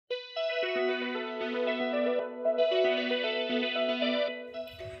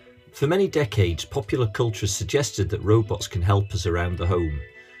For many decades, popular culture has suggested that robots can help us around the home.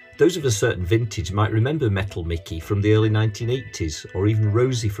 Those of a certain vintage might remember Metal Mickey from the early 1980s, or even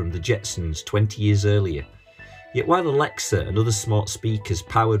Rosie from the Jetsons 20 years earlier. Yet while Alexa and other smart speakers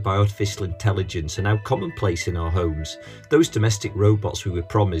powered by artificial intelligence are now commonplace in our homes, those domestic robots we were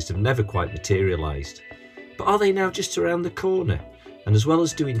promised have never quite materialised. But are they now just around the corner? And as well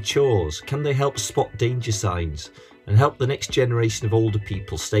as doing chores, can they help spot danger signs and help the next generation of older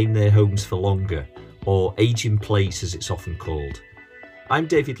people stay in their homes for longer, or age in place as it's often called? I'm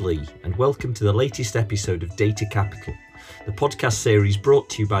David Lee, and welcome to the latest episode of Data Capital, the podcast series brought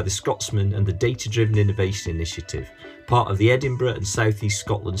to you by the Scotsman and the Data Driven Innovation Initiative, part of the Edinburgh and South East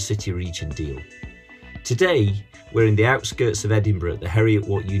Scotland City Region deal. Today, we're in the outskirts of Edinburgh at the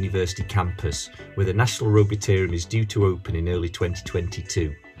Heriot-Watt University campus, where the National Robotarium is due to open in early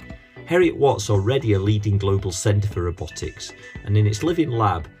 2022. Heriot-Watt's already a leading global centre for robotics, and in its living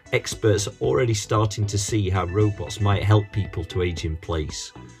lab, experts are already starting to see how robots might help people to age in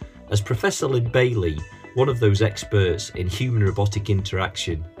place. As Professor Lynn Bailey, one of those experts in human-robotic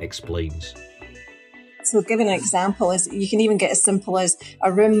interaction, explains. So giving an example is you can even get as simple as a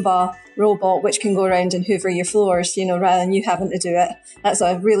Roomba robot which can go around and hoover your floors, rather than you having to do it. That's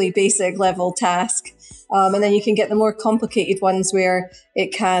a really basic level task. And then you can get the more complicated ones where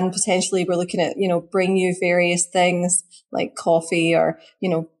it can potentially, we're looking at, bring you various things like coffee or,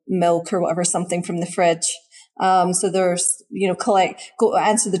 milk or whatever, something from the fridge. So there's, go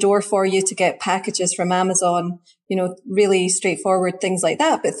answer the door for you to get packages from Amazon, really straightforward things like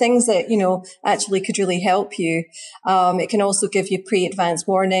that, but things that, actually could really help you. It can also give you pre-advanced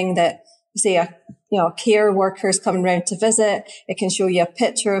warning that, say, a care worker's coming round to visit. It can show you a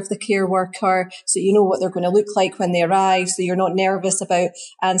picture of the care worker so you know what they're going to look like when they arrive. So you're not nervous about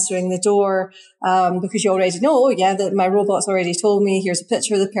answering the door, because you already know, that my robot's already told me, here's a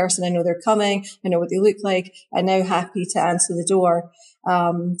picture of the person. I know they're coming. I know what they look like. I'm now happy to answer the door,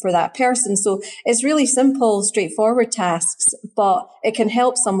 for that person. So it's really simple, straightforward tasks, but it can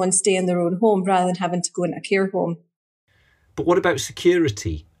help someone stay in their own home rather than having to go into a care home. But what about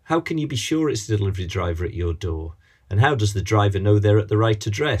security? How can you be sure it's the delivery driver at your door? And how does the driver know they're at the right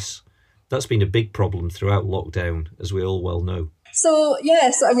address? That's been a big problem throughout lockdown, as we all well know. So,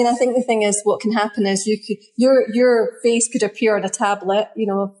 yes, I think the thing is what can happen is your face could appear on a tablet,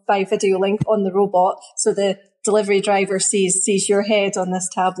 by video link on the robot. So the delivery driver sees your head on this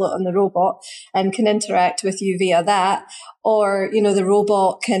tablet on the robot and can interact with you via that. Or, the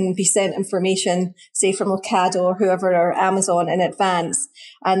robot can be sent information, say from Ocado or whoever or Amazon in advance.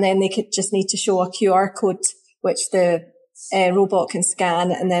 And then they could just need to show a QR code, which the robot can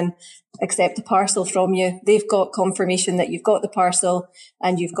scan and then accept the parcel from you. They've got confirmation that you've got the parcel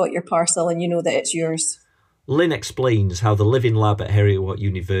and you've got your parcel and you know that it's yours. Lynn explains how the Living Lab at Heriot-Watt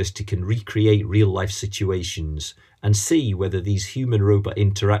University can recreate real-life situations and see whether these human-robot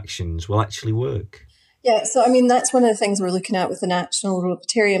interactions will actually work. Yeah, so that's one of the things we're looking at with the National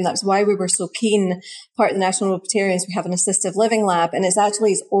Robotarium. That's why we were so keen. Part of the National Robotarium is we have an assistive living lab, and it's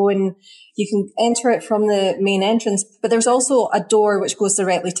actually its own. You can enter it from the main entrance, but there's also a door which goes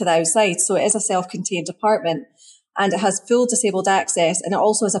directly to the outside. So it is a self-contained apartment, and it has full disabled access, and it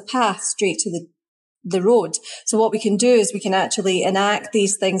also has a path straight to the road. So what we can do is we can actually enact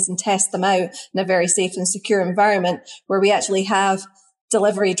these things and test them out in a very safe and secure environment where we actually have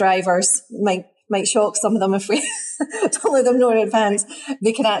delivery drivers. Might shock some of them if we don't let them know in advance.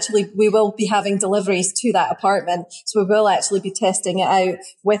 We will be having deliveries to that apartment. So we will actually be testing it out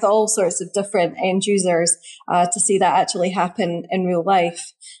with all sorts of different end users, to see that actually happen in real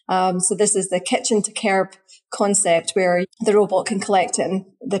life. So this is the kitchen to curb concept where the robot can collect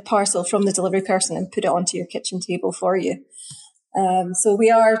the parcel from the delivery person and put it onto your kitchen table for you. So we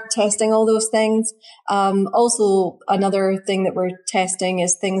are testing all those things. Also, another thing that we're testing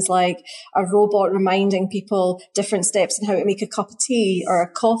is things like a robot reminding people different steps in how to make a cup of tea or a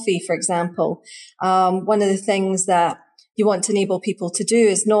coffee, for example. One of the things that you want to enable people to do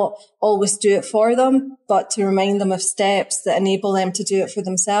is not always do it for them, but to remind them of steps that enable them to do it for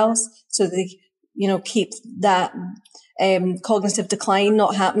themselves so they, keep that cognitive decline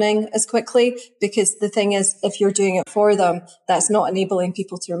not happening as quickly, because the thing is, if you're doing it for them, that's not enabling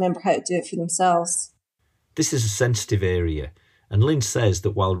people to remember how to do it for themselves. This is a sensitive area, and Lynn says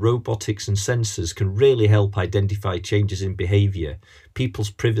that while robotics and sensors can really help identify changes in behaviour,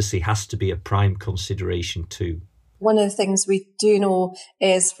 people's privacy has to be a prime consideration too. One of the things we do know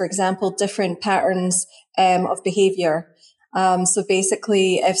is, for example, different patterns of behaviour. So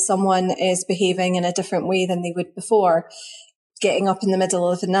basically, if someone is behaving in a different way than they would before, getting up in the middle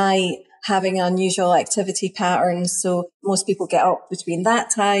of the night, having unusual activity patterns. So most people get up between that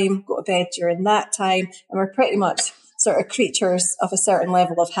time, go to bed during that time, and we're pretty much sort of creatures of a certain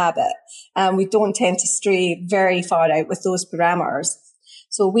level of habit. And we don't tend to stray very far out with those parameters.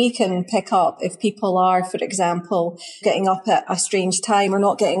 So we can pick up if people are, for example, getting up at a strange time or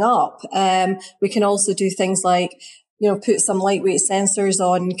not getting up. We can also do things like, put some lightweight sensors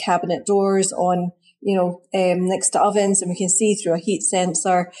on cabinet doors, on, next to ovens, and we can see through a heat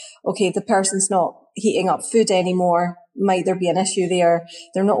sensor, okay, the person's not heating up food anymore. Might there be an issue there?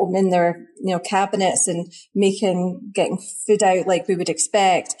 They're not opening their, cabinets and getting food out like we would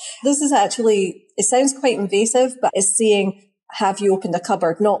expect. This is actually, it sounds quite invasive, but it's saying, have you opened a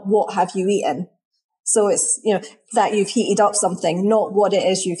cupboard, not what have you eaten? So it's, that you've heated up something, not what it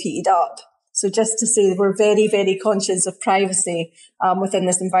is you've heated up. So just to say we're very, very conscious of privacy within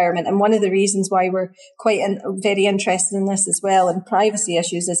this environment. And one of the reasons why we're very interested in this as well, and privacy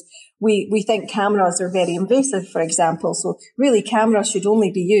issues, is we think cameras are very invasive, for example. So really cameras should only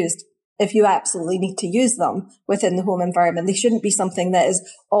be used if you absolutely need to use them within the home environment. They shouldn't be something that is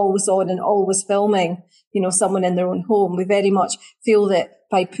always on and always filming, someone in their own home. We very much feel that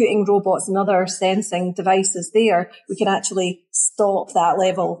by putting robots and other sensing devices there, we can actually stop that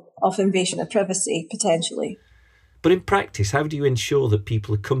level of invasion of privacy, potentially. But in practice, how do you ensure that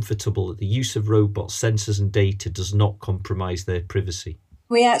people are comfortable that the use of robots, sensors and data does not compromise their privacy?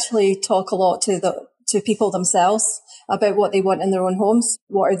 We actually talk a lot to people themselves about what they want in their own homes,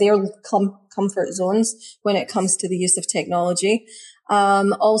 what are their comfort zones when it comes to the use of technology.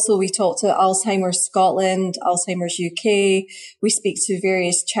 Also, we talk to Alzheimer's Scotland, Alzheimer's UK. We speak to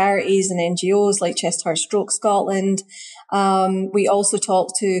various charities and NGOs like Chest Heart Stroke Scotland. We also talk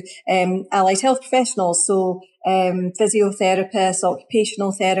to allied health professionals, so physiotherapists,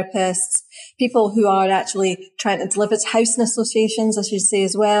 occupational therapists, people who are actually trying to deliver to housing associations, I should say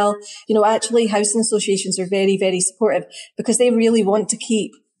as well. Actually housing associations are very, very supportive because they really want to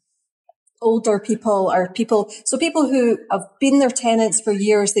keep older people or people who have been their tenants for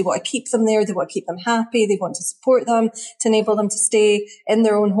years. They want to keep them there. They want to keep them happy. They want to support them to enable them to stay in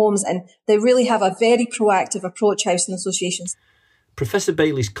their own homes. And they really have a very proactive approach, housing associations. Professor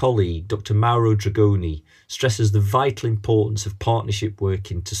Bailey's colleague, Dr. Mauro Dragoni, stresses the vital importance of partnership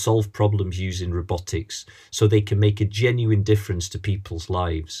working to solve problems using robotics so they can make a genuine difference to people's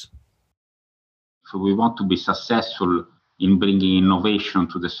lives. So we want to be successful in bringing innovation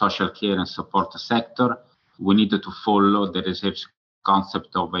to the social care and support sector. We need to follow the research concept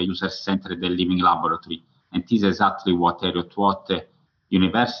of a user-centered living laboratory. And this is exactly what Heriot-Watt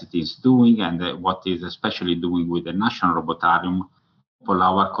University is doing and what is especially doing with the National Robotarium.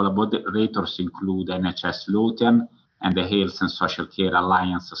 Our collaborators include NHS Lothian and the Health and Social Care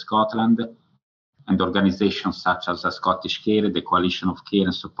Alliance Scotland, and organizations such as Scottish Care, the Coalition of Care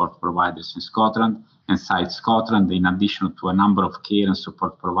and Support Providers in Scotland, and Sight Scotland, in addition to a number of care and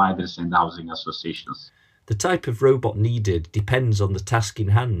support providers and housing associations. The type of robot needed depends on the task in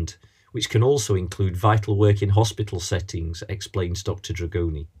hand, which can also include vital work in hospital settings, explains Dr.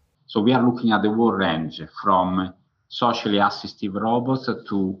 Dragoni. So we are looking at the whole range, from socially assistive robots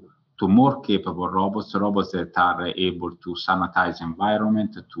to more capable robots that are able to sanitize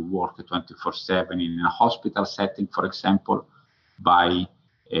environment, to work 24/7 in a hospital setting, for example, by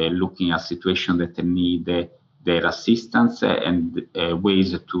looking at situations that need their assistance and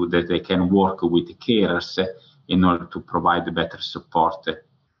ways that they can work with carers in order to provide better support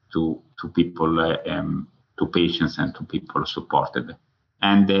to people, to patients and to people supported.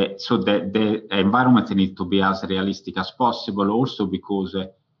 And so the environment needs to be as realistic as possible, also because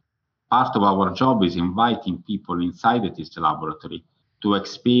part of our job is inviting people inside this laboratory to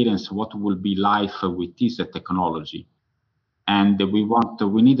experience what will be life with this technology. And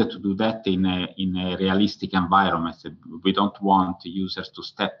we need to do that in a realistic environment. We don't want users to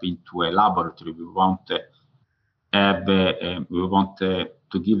step into a laboratory. We want to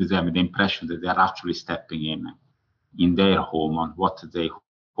give them the impression that they are actually stepping in their home, on what their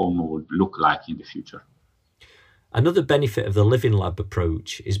home would look like in the future. Another benefit of the Living Lab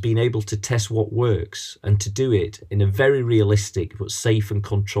approach is being able to test what works and to do it in a very realistic but safe and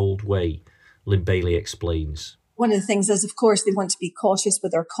controlled way, Lynn Bailey explains. One of the things is, of course, they want to be cautious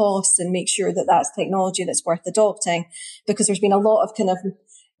with their costs and make sure that that's technology that's worth adopting, because there's been a lot of kind of,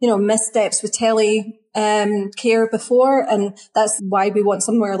 missteps with care before. And that's why we want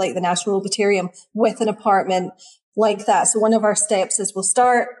somewhere like the National Robotarium with an apartment like that. So one of our steps is we'll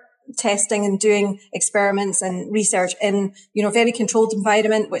start testing and doing experiments and research in, very controlled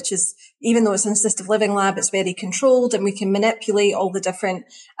environment, which is, even though it's an assistive living lab, it's very controlled, and we can manipulate all the different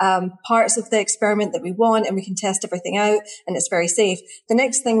parts of the experiment that we want, and we can test everything out, and it's very safe. The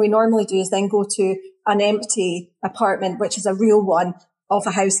next thing we normally do is then go to an empty apartment, which is a real one of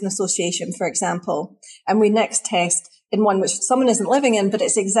a housing association, for example, and we next test in one which someone isn't living in, but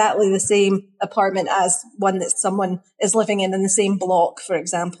it's exactly the same apartment as one that someone is living in the same block, for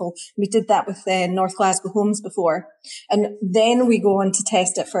example. We did that with North Glasgow Homes before. And then we go on to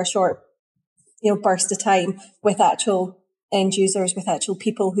test it for a short, burst of time with actual end users, with actual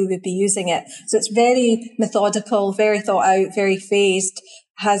people who would be using it. So it's very methodical, very thought out, very phased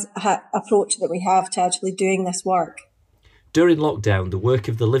approach that we have to actually doing this work. During lockdown, the work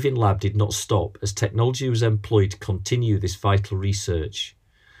of the Living Lab did not stop as technology was employed to continue this vital research.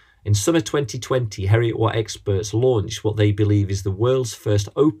 In summer 2020, Heriot-Watt experts launched what they believe is the world's first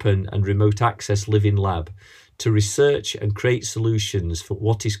open and remote access living lab to research and create solutions for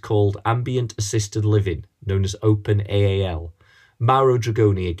what is called ambient assisted living, known as OpenAAL. Mauro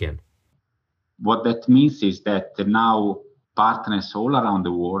Dragoni again. What that means is that now partners all around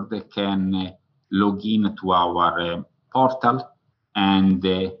the world can log in to our portal and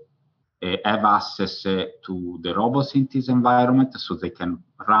have access to the robots in this environment, so they can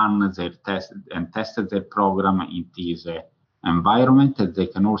run their test and test their program in this environment. They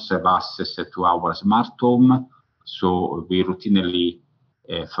can also have access to our smart home. So we routinely,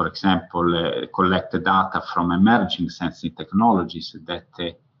 for example, collect data from emerging sensing technologies that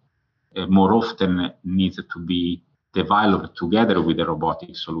more often need to be developed together with the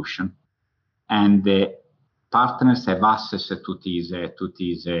robotic solution. And partners have access to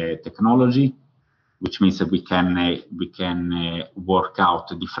this technology, which means that we can work out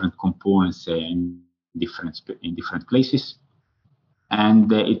different components in different places,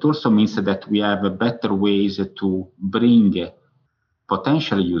 and it also means that we have better ways to bring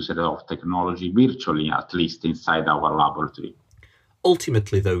potential users of technology virtually, at least inside our laboratory.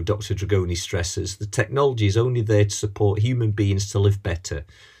 Ultimately, though, Dr. Dragoni stresses, the technology is only there to support human beings to live better,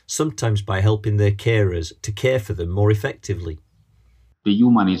 sometimes by helping their carers to care for them more effectively. The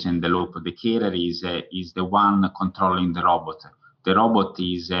human is in the loop. The carer is the one controlling the robot. The robot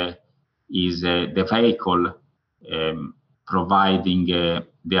is the vehicle providing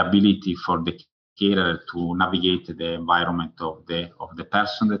the ability for the carer to navigate the environment of the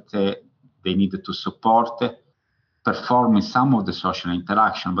person that they need to support, performing some of the social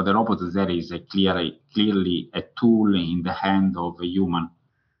interaction. But the robot there is clearly a tool in the hand of a human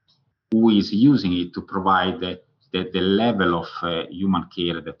who is using it to provide the level of human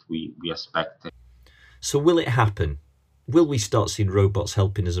care that we expect. So will it happen? Will we start seeing robots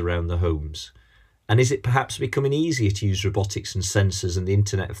helping us around the homes? And is it perhaps becoming easier to use robotics and sensors and the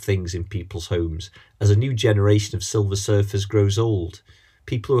Internet of Things in people's homes as a new generation of silver surfers grows old?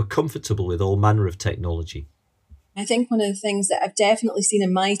 People who are comfortable with all manner of technology. I think one of the things that I've definitely seen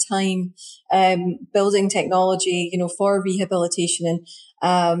in my time building technology, for rehabilitation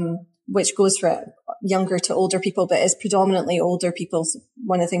and which goes for younger to older people, but is predominantly older people. So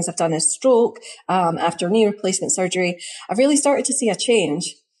one of the things I've done is stroke after knee replacement surgery. I've really started to see a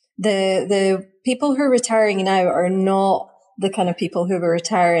change. The people who are retiring now are not the kind of people who were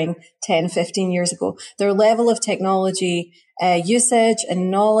retiring 10, 15 years ago. Their level of technology usage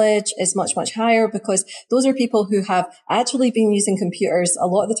and knowledge is much, much higher, because those are people who have actually been using computers a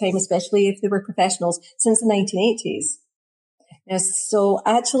lot of the time, especially if they were professionals, since the 1980s. Yes, so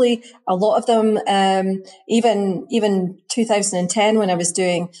actually a lot of them, even 2010 when I was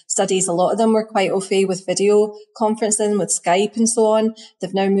doing studies, a lot of them were quite au fait with video conferencing, with Skype and so on.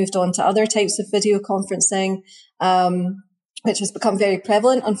 They've now moved on to other types of video conferencing, which has become very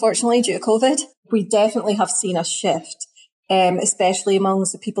prevalent, unfortunately, due to COVID. We definitely have seen a shift. Especially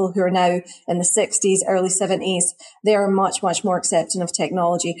amongst the people who are now in the 60s, early 70s, they are much, much more accepting of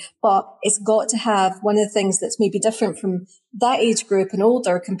technology. But it's got to have, one of the things that's maybe different from that age group and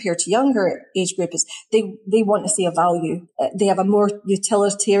older compared to younger age group is they want to see a value. They have a more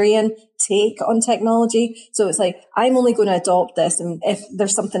utilitarian take on technology. So it's like, I'm only going to adopt this, and if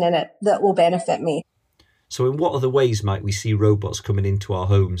there's something in it that will benefit me. So in what other ways might we see robots coming into our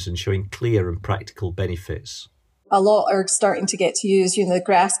homes and showing clear and practical benefits? A lot are starting to get to use, the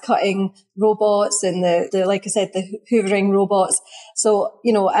grass cutting robots and the like I said, the hoovering robots. So,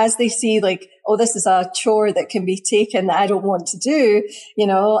 as they see this is a chore that can be taken that I don't want to do,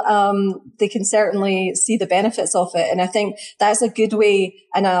 they can certainly see the benefits of it. And I think that's a good way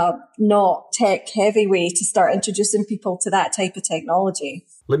and a not tech heavy way to start introducing people to that type of technology.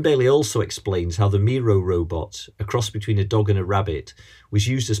 Lynn Bailey also explains how the Miro robot, a cross between a dog and a rabbit, was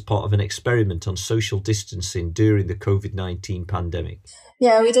used as part of an experiment on social distancing during the COVID-19 pandemic.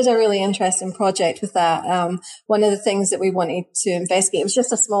 Yeah, we did a really interesting project with that. One of the things that we wanted to investigate, it was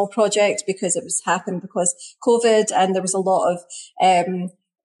just a small project because it was happened because COVID, and there was a lot of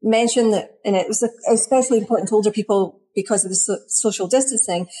mention that, and it was especially important to older people because of the social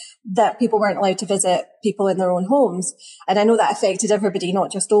distancing, that people weren't allowed to visit people in their own homes. And I know that affected everybody, not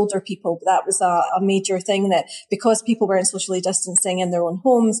just older people, but that was a major thing, that because people weren't socially distancing in their own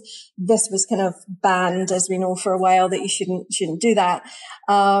homes, this was kind of banned, as we know, for a while, that you shouldn't do that.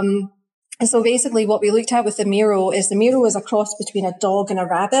 And so basically what we looked at with the Miro is a cross between a dog and a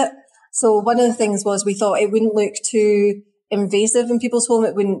rabbit. So one of the things was we thought it wouldn't look too invasive in people's home.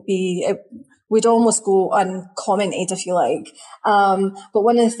 It would almost go uncommented, if you like. But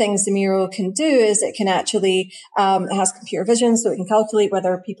one of the things the Miro can do is it can actually, it has computer vision, so it can calculate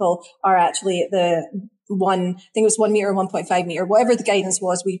whether people are actually at the I think it was 1 meter, 1.5 meter, whatever the guidance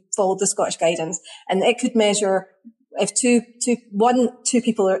was. We followed the Scottish guidance, and it could measure if two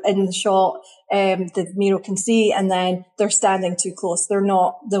people are in the shot, the Miro can see, and then they're standing too close. They're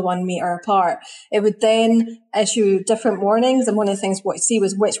not the 1 meter apart. It would then issue different warnings. And one of the things what you see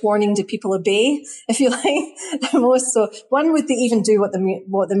was which warning do people obey, if you like, the most. So one, would they even do what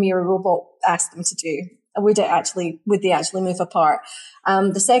the Miro robot asked them to do? And would they actually move apart?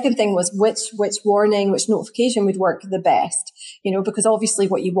 The second thing was which warning, which notification would work the best, because obviously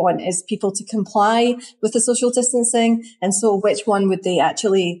what you want is people to comply with the social distancing. And so which one would they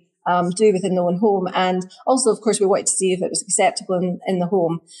actually do within their own home? And also, of course, we wanted to see if it was acceptable in the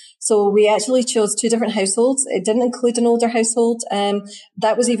home. So we actually chose 2 different households. It didn't include an older household.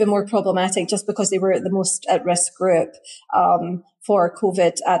 That was even more problematic just because they were the most at-risk group for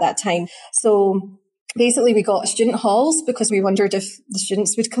COVID at that time. So basically, we got student halls because we wondered if the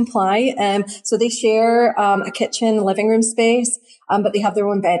students would comply. So they share a kitchen, living room space, but they have their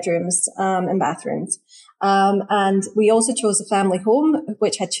own bedrooms and bathrooms. And we also chose a family home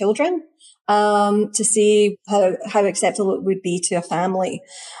which had children to see how acceptable it would be to a family.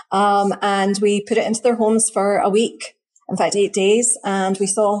 And we put it into their homes for a week. In fact, 8 days, and we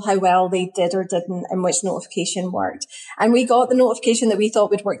saw how well they did or didn't and which notification worked. And we got the notification that we thought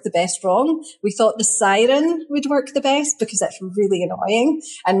would work the best wrong. We thought the siren would work the best because that's really annoying.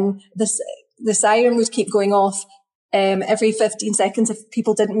 And the siren would keep going off every 15 seconds if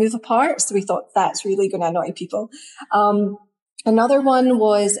people didn't move apart. So we thought that's really going to annoy people. Another one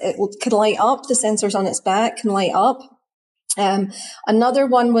was it could light up. The sensors on its back can light up. Another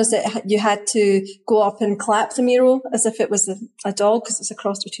one was that you had to go up and clap the Miro as if it was a dog, because it's a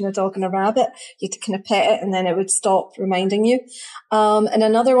cross between a dog and a rabbit. You had to kind of pet it and then it would stop reminding you. And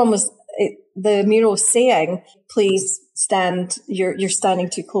another one was the Miro saying, please stand, you're standing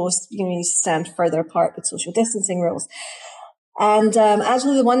too close. You need to stand further apart with social distancing rules. And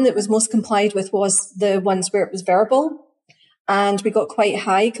actually the one that was most complied with was the ones where it was verbal. And we got quite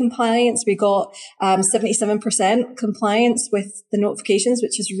high compliance. We got 77% compliance with the notifications,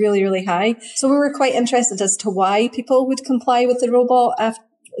 which is really, really high. So we were quite interested as to why people would comply with the robot,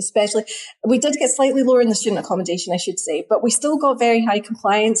 especially. We did get slightly lower in the student accommodation, I should say, but we still got very high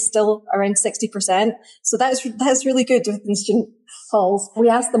compliance, still around 60%. So that's really good within student halls. We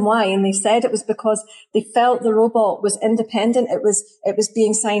asked them why, and they said it was because they felt the robot was independent. It was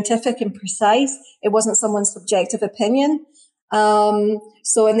being scientific and precise. It wasn't someone's subjective opinion. And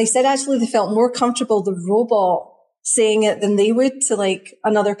they said actually they felt more comfortable, the robot saying it, than they would to like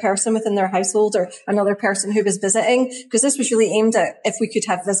another person within their household or another person who was visiting, because this was really aimed at if we could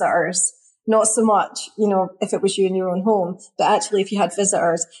have visitors, not so much, if it was you in your own home, but actually if you had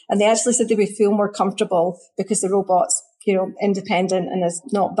visitors. And they actually said they would feel more comfortable because the robot's, independent and is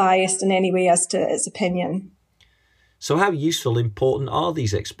not biased in any way as to its opinion. So how useful, important are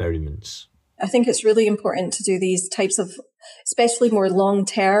these experiments? I think it's really important to do these types of, especially more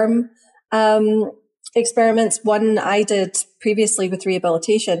long-term experiments. One I did previously with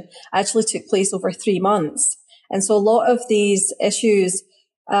rehabilitation actually took place over 3 months. And so a lot of these issues,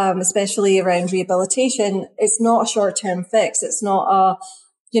 especially around rehabilitation, it's not a short-term fix. It's not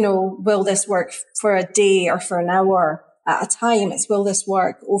will this work for a day or for an hour at a time? It's will this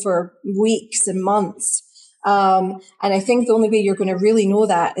work over weeks and months? And I think the only way you're going to really know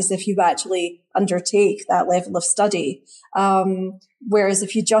that is if you actually undertake that level of study. Whereas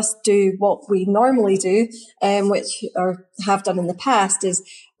if you just do what we normally do, which or have done in the past, is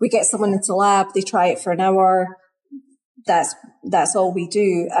we get someone into the lab, they try it for an hour. That's all we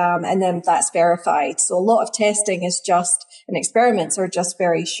do. And then that's verified. So a lot of testing is just, and experiments are just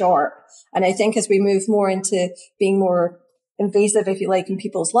very short. And I think as we move more into being more invasive, if you like, in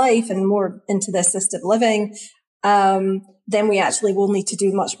people's life and more into the assisted living, then we actually will need to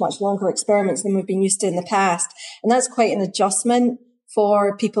do much, much longer experiments than we've been used to in the past. And that's quite an adjustment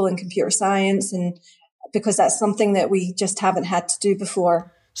for people in computer science, and because that's something that we just haven't had to do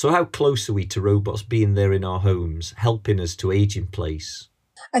before. So how close are we to robots being there in our homes, helping us to age in place?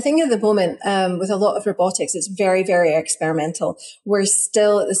 I think at the moment, with a lot of robotics, it's very, very experimental. We're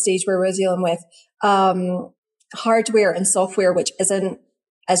still at the stage where we're dealing with hardware and software which isn't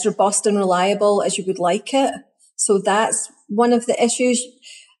as robust and reliable as you would like it. So that's one of the issues.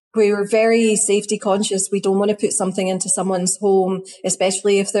 We were very safety conscious. We don't want to put something into someone's home,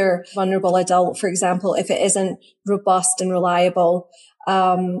 especially if they're a vulnerable adult, for example, if it isn't robust and reliable.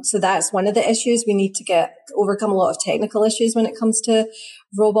 So that's one of the issues. We need to overcome a lot of technical issues when it comes to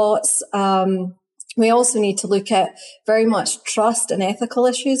robots. We also need to look at very much trust and ethical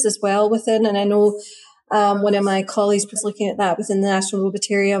issues as well within. And I know one of my colleagues was looking at that within the National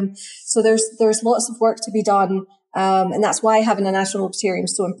Robotarium. So there's lots of work to be done. And that's why having a National Robotarium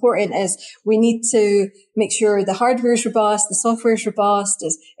is so important, is we need to make sure the hardware is robust, the software is robust,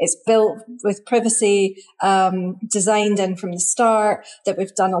 it's built with privacy, designed in from the start, that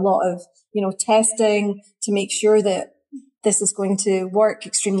we've done a lot of, testing to make sure that this is going to work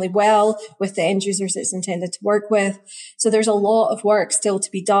extremely well with the end users it's intended to work with. So there's a lot of work still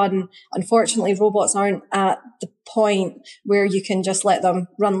to be done. Unfortunately, robots aren't at the point where you can just let them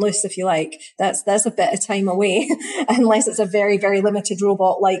run loose, if you like. That's a bit of time away, unless it's a very, very limited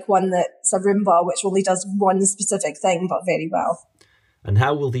robot like one that's a Roomba, which only does one specific thing, but very well. And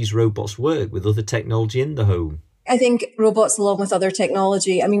how will these robots work with other technology in the home? I think robots, along with other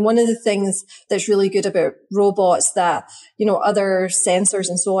technology, one of the things that's really good about robots that, other sensors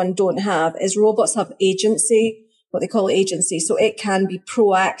and so on don't have is robots have agency, what they call agency. So it can be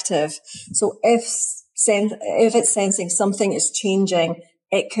proactive. So if it's sensing something is changing,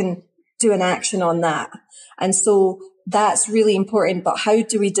 it can do an action on that. And so that's really important. But how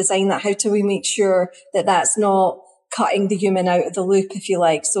do we design that? How do we make sure that that's not cutting the human out of the loop, if you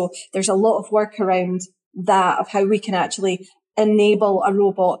like? So there's a lot of work around that, of how we can actually enable a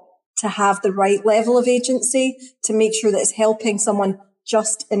robot to have the right level of agency to make sure that it's helping someone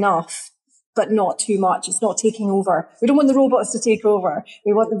just enough, but not too much. It's not taking over. We don't want the robots to take over.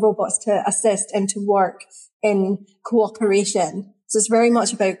 We want the robots to assist and to work in cooperation. So it's very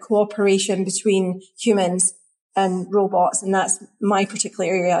much about cooperation between humans and robots. And that's my particular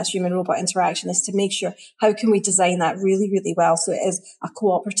area as human-robot interaction, is to make sure how can we design that really, really well so it is a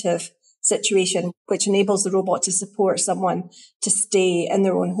cooperative situation which enables the robot to support someone to stay in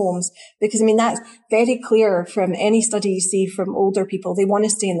their own homes. Because that's very clear from any study you see from older people. They want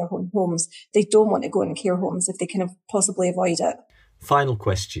to stay in their own homes. They don't want to go in care homes if they can possibly avoid it. Final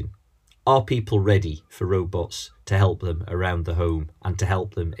question. Are people ready for robots to help them around the home and to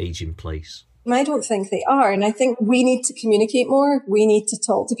help them age in place? I don't think they are. And I think we need to communicate more. We need to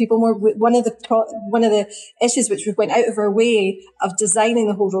talk to people more. One of the issues which we went out of our way of designing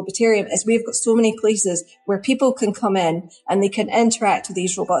the whole Robotarium is we've got so many places where people can come in and they can interact with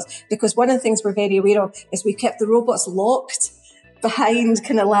these robots. Because one of the things we're very aware of is we kept the robots locked behind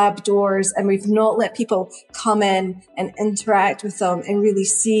kind of lab doors, and we've not let people come in and interact with them and really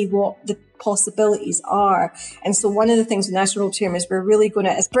see what the possibilities are. And so one of the things with National Robotarium is we're really going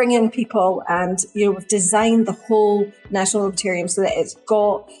to bring in people, and we've designed the whole National Robotarium so that it's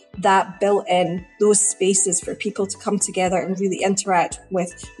got that built in, those spaces for people to come together and really interact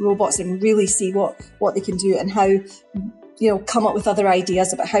with robots and really see what they can do, and how come up with other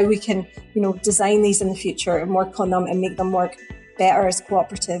ideas about how we can design these in the future and work on them and make them work better as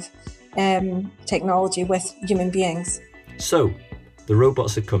cooperative technology with human beings. So the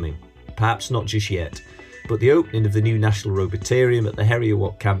robots are coming. Perhaps not just yet, but the opening of the new National Robotarium at the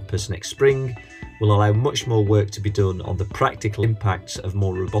Heriot-Watt campus next spring will allow much more work to be done on the practical impacts of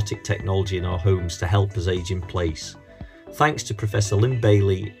more robotic technology in our homes to help us age in place. Thanks to Professor Lynn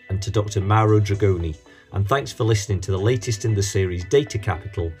Bailey and to Dr. Mauro Dragoni, and thanks for listening to the latest in the series Data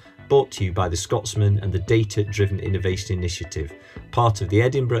Capital, brought to you by the Scotsman and the Data Driven Innovation Initiative, part of the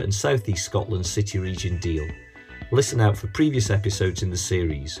Edinburgh and South East Scotland City Region deal. Listen out for previous episodes in the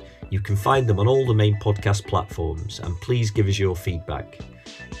series. You can find them on all the main podcast platforms, and please give us your feedback.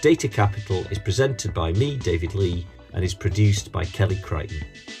 Data Capital is presented by me, David Lee, and is produced by Kelly Crichton.